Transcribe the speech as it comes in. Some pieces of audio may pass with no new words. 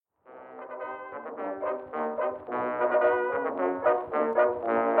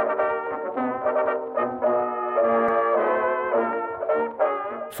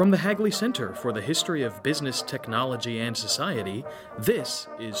From the Hagley Center for the History of Business, Technology, and Society, this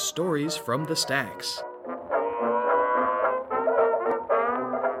is Stories from the Stacks.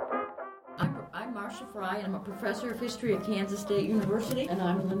 I'm Marcia Fry, and I'm a professor of history at Kansas State University. And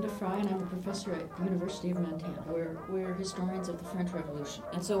I'm Linda Fry, and I'm a professor at the University of Montana. We're historians of the French Revolution.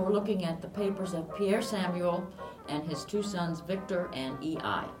 And so we're looking at the papers of Pierre Samuel and his two sons, Victor and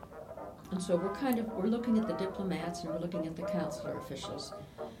E.I. And so we're looking at the diplomats, and we're looking at the consular officials,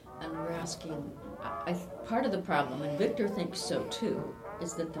 and we're asking, part of the problem, and Victor thinks so too,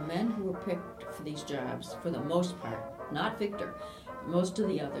 is that the men who were picked for these jobs, for the most part, not Victor, most of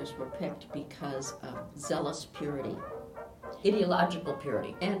the others were picked because of zealous purity. Ideological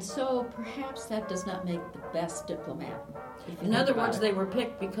purity. And so perhaps that does not make the best diplomat. In other words, they were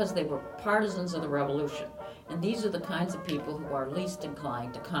picked because they were partisans of the revolution. And these are the kinds of people who are least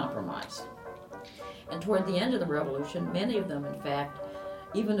inclined to compromise. And toward the end of the revolution, many of them, in fact,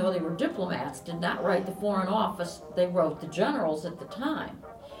 even though they were diplomats, did not write the Foreign Office. They wrote the generals at the time.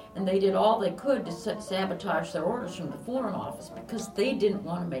 And they did all they could to sabotage their orders from the Foreign Office because they didn't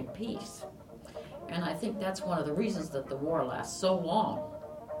want to make peace. And I think that's one of the reasons that the war lasts so long.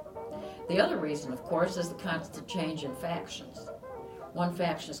 The other reason, of course, is the constant change in factions. One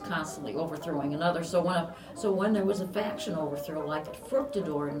faction is constantly overthrowing another. So when there was a faction overthrow, like at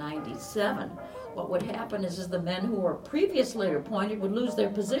Fructidor in 97, what would happen is the men who were previously appointed would lose their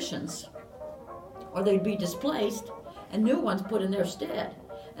positions, or they'd be displaced, and new ones put in their stead.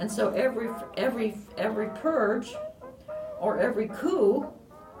 And so every purge or every coup,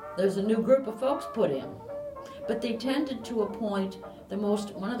 there's a new group of folks put in. But they tended to appoint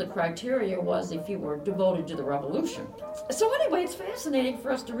one of the criteria was if you were devoted to the revolution. So anyway, it's fascinating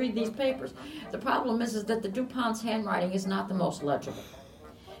for us to read these papers. The problem is that the DuPont's handwriting is not the most legible.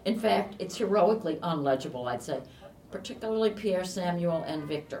 In fact, it's heroically unlegible, I'd say, particularly Pierre Samuel and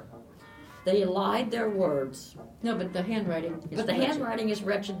Victor. They lied their words. No, but the handwriting is But the wretched. handwriting is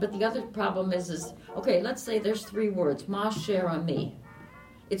wretched, but the other problem is okay, let's say there's 3 words, ma chère amie.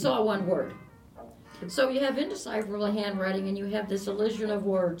 It's all one word. So you have indecipherable handwriting, and you have this illusion of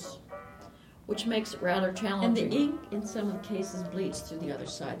words, which makes it rather And challenging. the ink, in some of the cases, bleeds through the other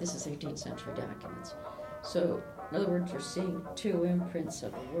side. This is 18th century documents. So, in other words, you're seeing 2 imprints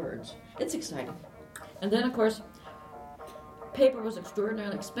of the words. It's exciting. And then, of course, paper was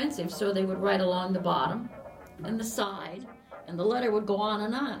extraordinarily expensive, so they would write along the bottom and the side, and the letter would go on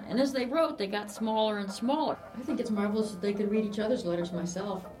and on. And as they wrote, they got smaller and smaller. I think it's marvelous that they could read each other's letters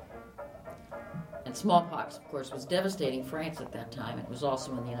myself. And smallpox, of course, was devastating France at that time. It was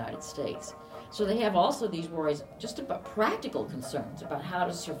also in the United States. So they have also these worries just about practical concerns, about how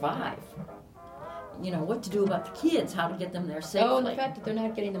to survive. You know, what to do about the kids, how to get them there safely. Oh, and the fact that they're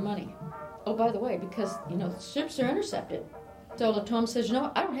not getting the money. Oh, by the way, because, the ships are intercepted. So Latom says,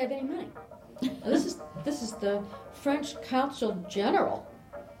 I don't have any money. Now, this is the French consul general.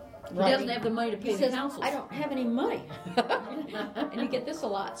 He doesn't have the money to pay He the says, consuls. I don't have any money. And you get this a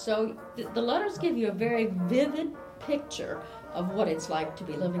lot. So the letters give you a very vivid picture of what it's like to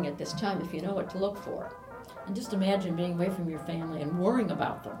be living at this time if you know what to look for. And just imagine being away from your family and worrying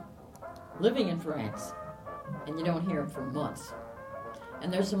about them, living in France, and you don't hear them for months.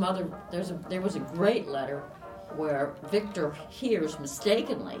 And there was a great letter where Victor hears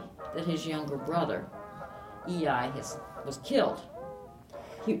mistakenly that his younger brother, E.I., was killed.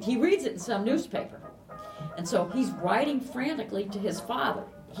 He reads it in some newspaper. And so he's writing frantically to his father.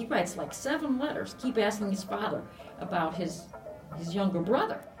 He writes like 7 letters, keep asking his father about his younger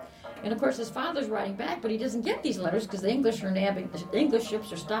brother. And of course his father's writing back, but he doesn't get these letters because the English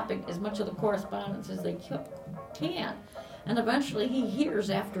ships are stopping as much of the correspondence as they can. And eventually he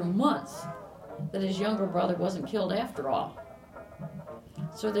hears after months that his younger brother wasn't killed after all.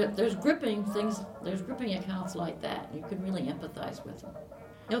 So there's gripping accounts like that. You can really empathize with them.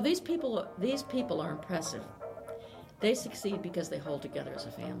 Now, these people are impressive. They succeed because they hold together as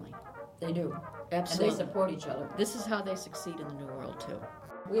a family. They do. Absolutely. And they support each other. This is how they succeed in the New World, too.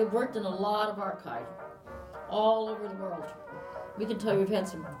 We have worked in a lot of archive all over the world. We can tell you we've had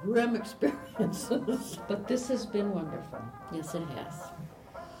some grim experiences. But this has been wonderful. Yes, it has.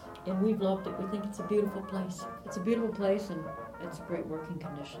 And we've loved it. We think it's a beautiful place. It's a beautiful place, and it's a great working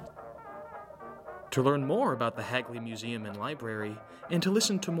condition. To learn more about the Hagley Museum and Library and to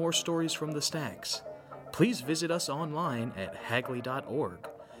listen to more stories from the Stacks, please visit us online at hagley.org.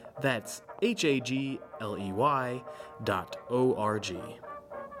 That's hagley.org.